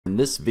In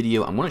this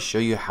video, I'm going to show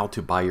you how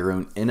to buy your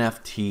own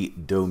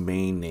NFT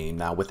domain name.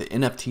 Now, with the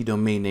NFT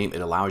domain name, it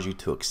allows you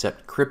to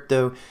accept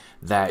crypto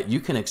that you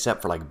can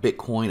accept for like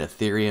Bitcoin,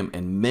 Ethereum,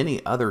 and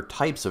many other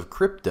types of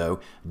crypto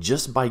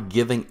just by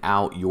giving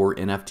out your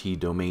NFT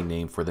domain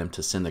name for them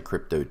to send the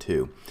crypto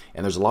to.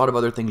 And there's a lot of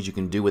other things you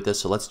can do with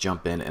this, so let's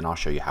jump in and I'll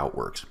show you how it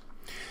works.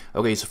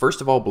 Okay, so first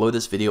of all, below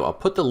this video, I'll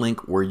put the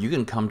link where you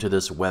can come to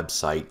this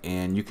website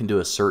and you can do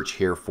a search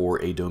here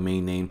for a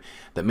domain name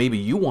that maybe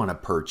you want to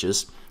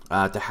purchase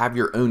to have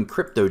your own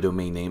crypto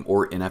domain name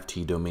or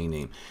NFT domain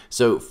name.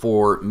 So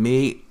for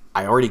me,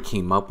 I already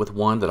came up with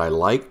one that I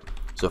like.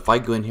 So if I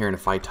go in here and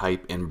if I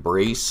type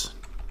embrace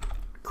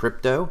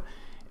crypto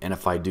and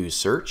if I do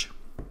search,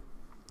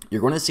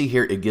 you're going to see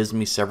here it gives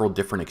me several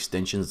different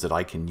extensions that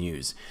I can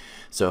use.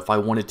 So if I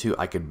wanted to,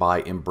 I could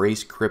buy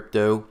embrace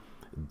crypto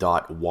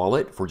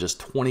 .wallet for just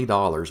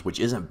 $20, which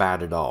isn't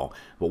bad at all.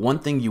 But one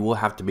thing you will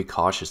have to be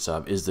cautious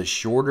of is the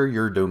shorter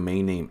your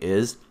domain name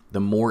is, the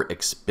more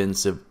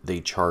expensive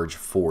they charge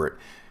for it,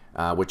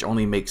 which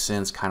only makes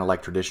sense, kind of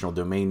like traditional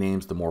domain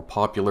names. The more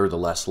popular, the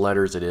less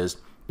letters it is,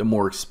 the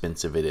more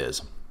expensive it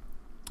is.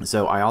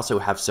 So I also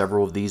have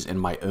several of these in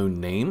my own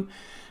name.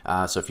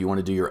 So if you want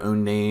to do your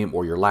own name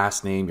or your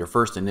last name, your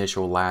first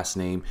initial, last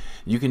name,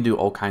 you can do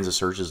all kinds of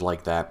searches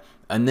like that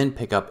and then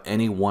pick up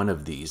any one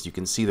of these. You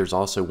can see there's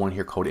also one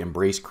here called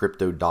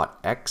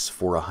embracecrypto.x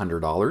for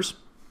 $100.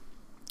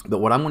 But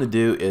what I'm going to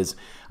do is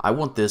I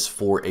want this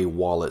for a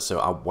wallet.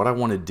 So what I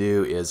want to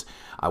do is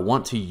I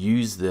want to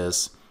use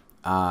this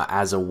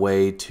as a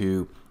way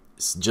to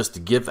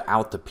just give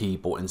out to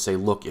people and say,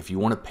 look, if you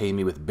want to pay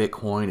me with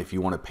Bitcoin, if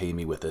you want to pay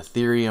me with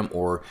Ethereum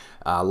or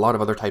a lot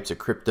of other types of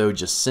crypto,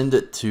 just send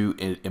it to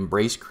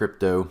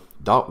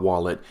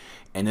embracecrypto.wallet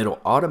and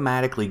it'll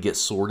automatically get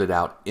sorted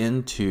out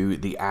into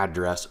the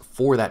address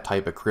for that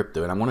type of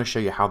crypto. And I want to show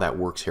you how that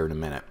works here in a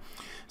minute.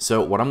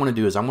 So what I'm going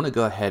to do is I'm going to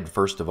go ahead,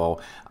 first of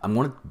all, I'm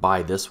going to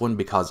buy this one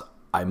because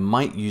I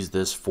might use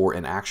this for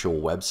an actual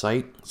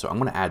website. So I'm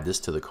going to add this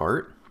to the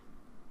cart.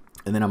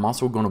 And then I'm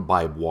also going to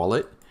buy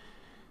wallet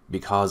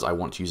because I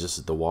want to use this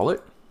as the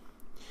wallet.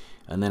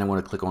 And then I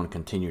want to click on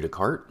continue to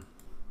cart.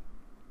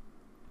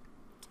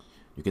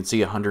 You can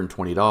see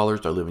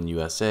 $120. I live in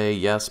USA.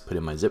 Yes, put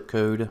in my zip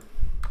code.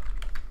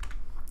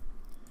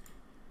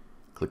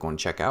 Click on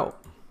checkout.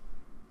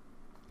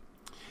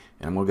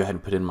 And I'm going to go ahead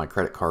and put in my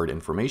credit card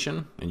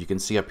information. And you can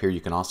see up here,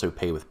 you can also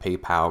pay with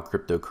PayPal,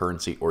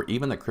 cryptocurrency, or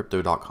even the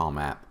crypto.com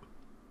app.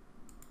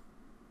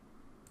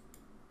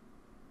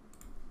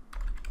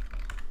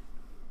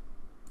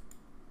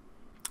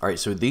 All right,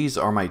 so these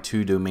are my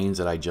two domains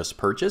that I just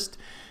purchased.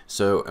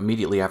 So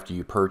immediately after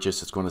you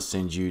purchase, it's going to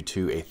send you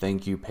to a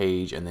thank you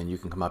page, and then you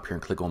can come up here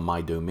and click on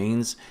my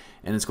domains.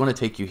 And it's going to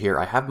take you here.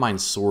 I have mine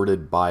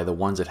sorted by the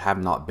ones that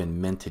have not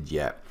been minted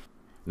yet.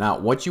 Now,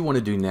 what you want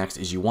to do next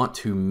is you want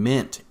to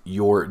mint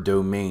your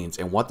domains.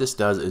 And what this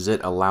does is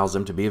it allows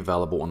them to be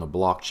available on the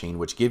blockchain,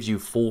 which gives you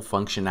full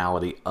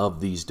functionality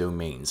of these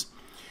domains.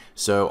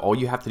 So all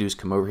you have to do is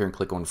come over here and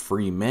click on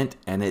free mint,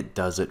 and it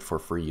does it for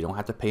free. You don't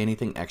have to pay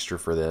anything extra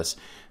for this.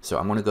 So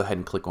I'm going to go ahead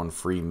and click on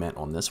free mint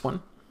on this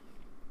one.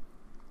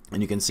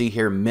 And you can see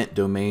here mint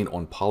domain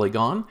on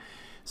Polygon.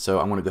 So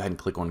I'm going to go ahead and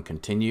click on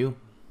continue.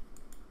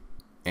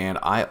 And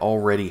I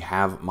already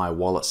have my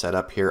wallet set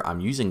up here. I'm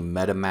using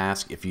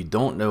MetaMask. If you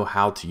don't know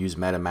how to use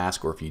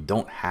MetaMask, or if you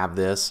don't have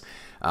this,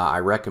 I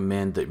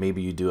recommend that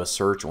maybe you do a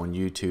search on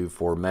YouTube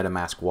for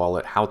MetaMask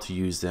wallet, how to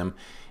use them,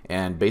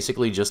 and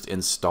basically just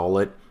install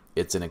it.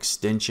 It's an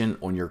extension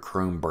on your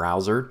Chrome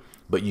browser,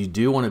 but you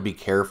do want to be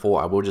careful.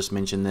 I will just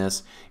mention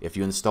this. If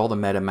you install the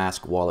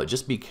MetaMask wallet,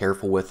 just be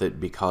careful with it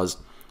because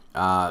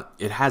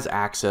it has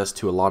access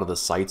to a lot of the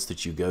sites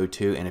that you go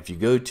to. And if you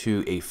go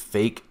to a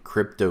fake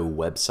crypto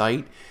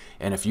website,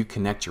 and if you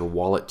connect your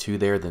wallet to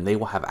there, then they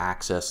will have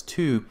access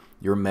to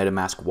your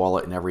MetaMask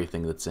wallet and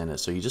everything that's in it.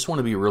 So you just want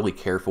to be really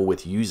careful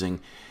with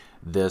using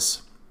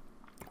this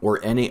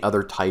or any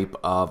other type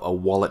of a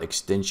wallet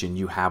extension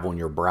you have on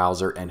your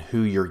browser and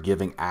who you're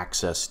giving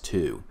access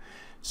to.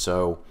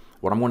 So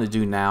what I'm going to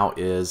do now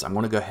is I'm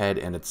going to go ahead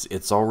and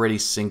it's already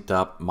synced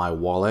up my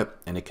wallet,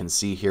 and it can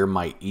see here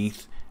my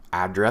ETH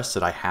address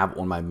that I have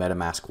on my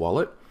MetaMask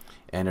wallet,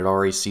 and it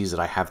already sees that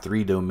I have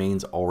 3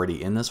 domains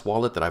already in this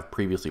wallet that I've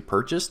previously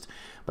purchased.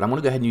 But I'm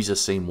going to go ahead and use the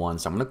same one.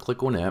 So I'm going to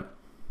click on it,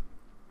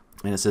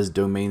 and it says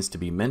domains to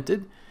be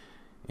minted,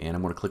 and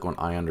I'm going to click on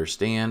I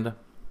understand,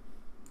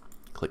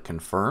 click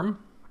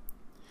confirm,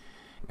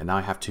 and now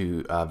I have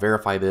to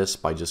verify this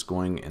by just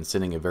going and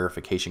sending a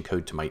verification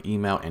code to my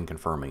email and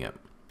confirming it.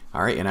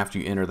 All right, and after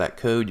you enter that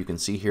code, you can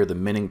see here the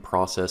minting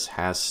process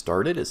has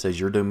started. It says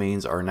your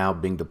domains are now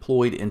being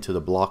deployed into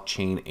the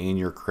blockchain and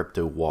your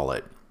crypto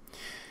wallet.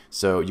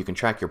 So you can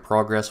track your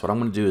progress. What I'm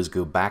going to do is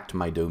go back to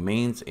my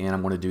domains, and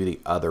I'm going to do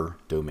the other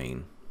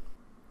domain.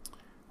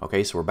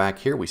 Okay, so we're back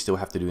here. We still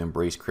have to do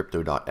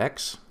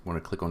embracecrypto.x. I'm going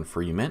to click on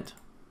free mint,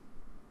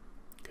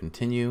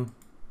 continue.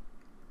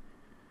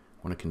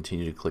 I want to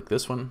continue to click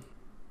this one.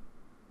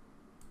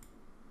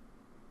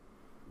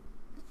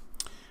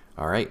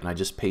 All right, and I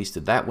just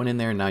pasted that one in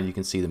there. Now you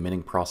can see the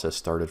minting process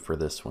started for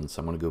this one. So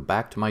I'm going to go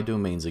back to my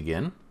domains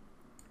again.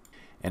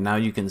 And now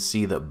you can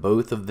see that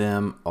both of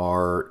them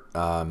are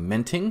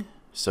minting.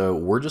 So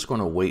we're just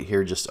going to wait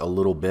here just a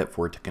little bit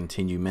for it to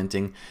continue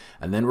minting.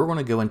 And then we're going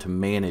to go into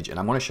manage, and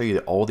I'm going to show you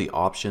all the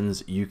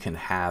options you can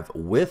have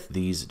with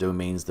these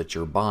domains that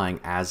you're buying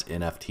as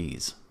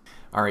NFTs.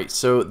 All right,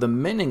 so the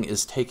minting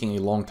is taking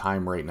a long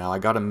time right now. I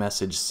got a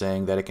message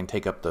saying that it can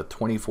take up to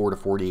 24 to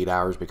 48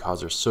 hours because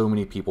there's so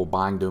many people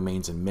buying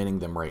domains and minting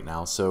them right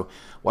now. So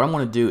what I'm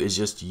going to do is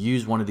just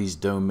use one of these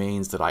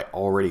domains that I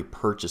already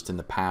purchased in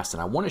the past,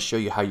 and I want to show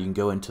you how you can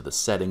go into the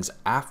settings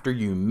after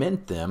you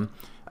mint them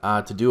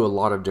to do a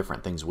lot of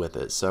different things with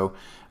it. So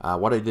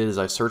what I did is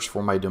I searched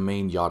for my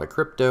domain Yada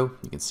Crypto.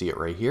 You can see it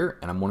right here,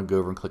 and I'm going to go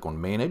over and click on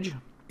Manage.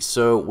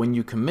 So when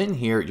you come in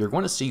here, you're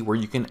going to see where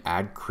you can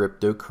add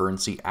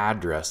cryptocurrency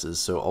addresses.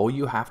 So all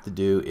you have to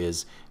do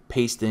is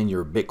paste in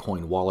your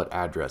Bitcoin wallet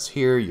address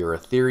here, your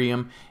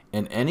Ethereum,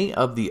 and any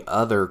of the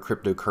other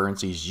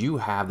cryptocurrencies you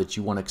have that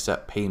you want to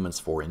accept payments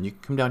for. And you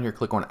can come down here,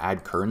 click on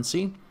Add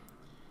Currency,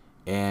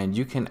 and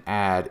you can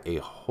add a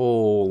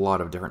whole lot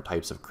of different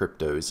types of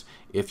cryptos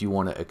if you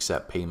want to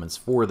accept payments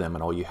for them.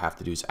 And all you have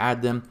to do is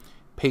add them,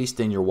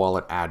 paste in your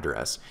wallet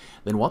address.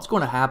 Then what's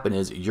going to happen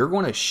is you're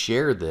going to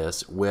share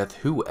this with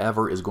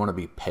whoever is going to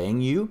be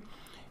paying you.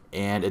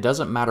 And it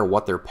doesn't matter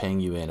what they're paying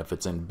you in, if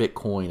it's in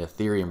Bitcoin,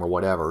 Ethereum, or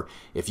whatever.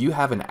 If you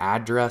have an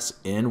address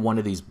in one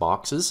of these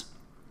boxes,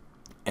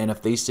 and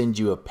if they send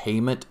you a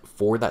payment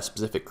for that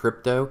specific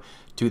crypto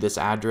to this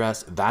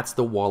address, that's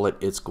the wallet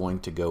it's going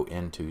to go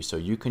into. So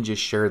you can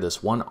just share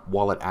this one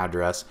wallet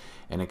address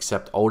and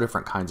accept all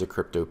different kinds of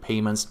crypto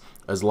payments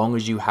as long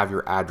as you have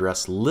your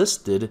address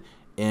listed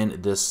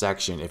in this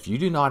section. If you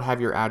do not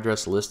have your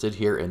address listed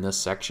here in this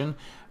section,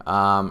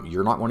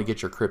 you're not going to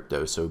get your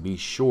crypto. So be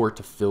sure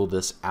to fill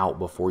this out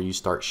before you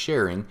start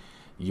sharing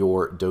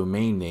your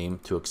domain name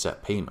to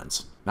accept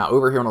payments. Now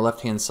over here on the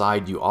left hand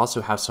side, you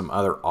also have some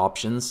other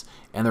options,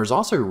 and there's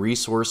also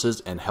resources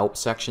and help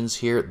sections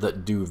here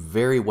that do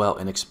very well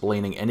in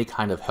explaining any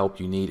kind of help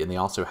you need, and they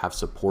also have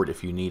support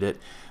if you need it.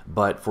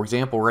 But for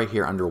example, right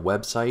here under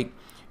website,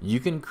 you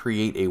can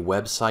create a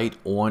website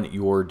on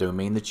your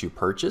domain that you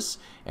purchase,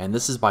 and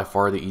this is by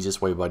far the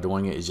easiest way by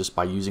doing it is just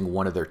by using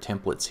one of their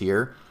templates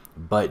here.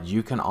 But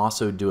you can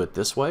also do it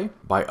this way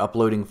by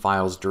uploading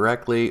files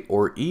directly,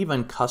 or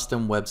even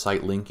custom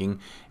website linking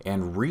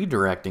and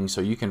redirecting.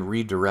 So you can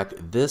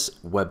redirect this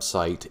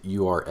website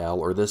URL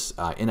or this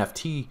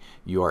NFT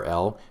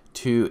URL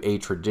to a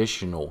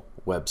traditional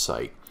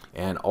website,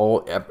 and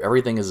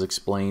everything is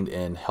explained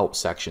in help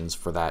sections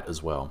for that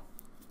as well.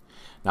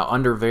 Now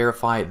under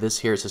verify, this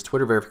here, it says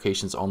Twitter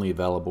verification is only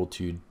available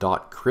to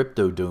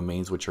 .crypto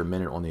domains, which are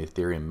minted on the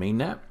Ethereum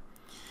mainnet.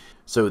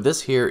 So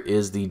this here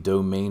is the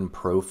domain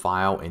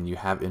profile, and you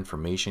have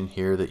information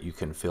here that you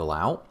can fill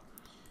out.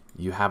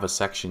 You have a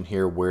section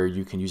here where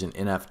you can use an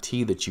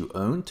NFT that you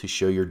own to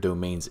show your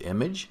domain's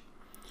image.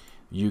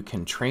 You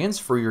can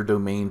transfer your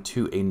domain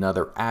to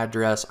another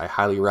address. I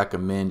highly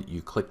recommend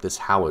you click this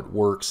how it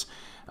works.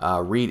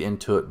 Read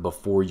into it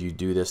before you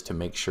do this to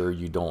make sure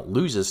you don't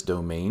lose this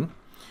domain.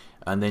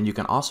 And then you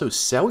can also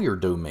sell your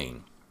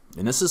domain.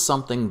 And this is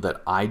something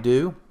that I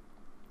do.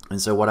 And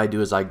so what I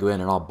do is I go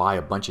in and I'll buy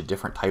a bunch of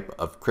different type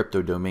of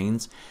crypto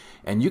domains,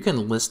 and you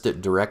can list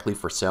it directly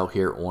for sale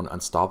here on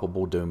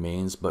Unstoppable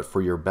Domains. But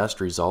for your best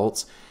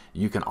results,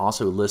 you can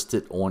also list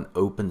it on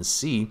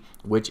OpenSea,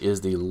 which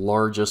is the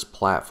largest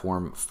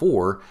platform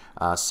for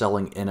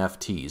selling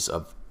NFTs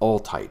of all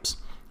types.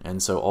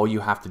 And so all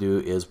you have to do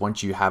is,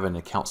 once you have an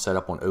account set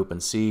up on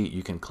OpenSea,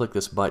 you can click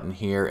this button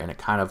here and it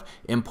kind of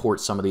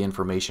imports some of the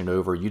information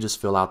over. You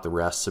just fill out the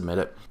rest, submit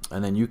it,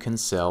 and then you can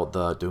sell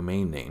the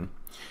domain name.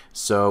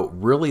 So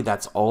really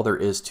that's all there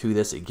is to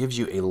this. It gives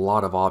you a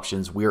lot of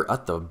options. We're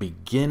at the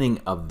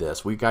beginning of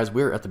this.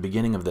 We're at the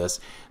beginning of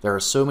this. There are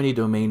so many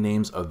domain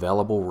names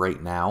available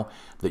right now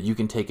that you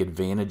can take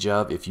advantage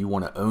of if you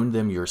want to own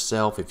them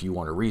yourself, if you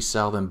want to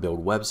resell them,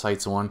 build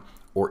websites on,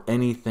 or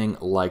anything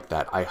like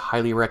that. I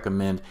highly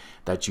recommend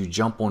that you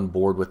jump on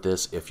board with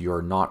this if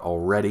you're not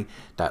already.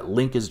 That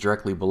link is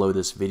directly below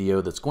this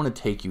video that's going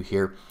to take you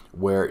here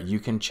where you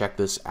can check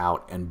this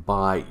out and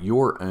buy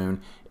your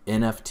own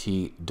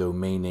NFT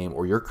domain name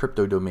or your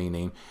crypto domain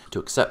name to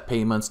accept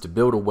payments, to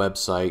build a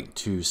website,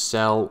 to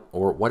sell,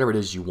 or whatever it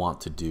is you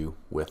want to do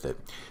with it.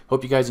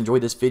 Hope you guys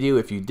enjoyed this video.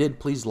 If you did,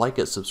 please like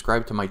it,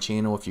 subscribe to my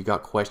channel. If you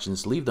got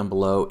questions, leave them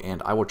below,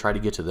 and I will try to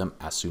get to them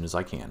as soon as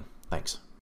I can. Thanks.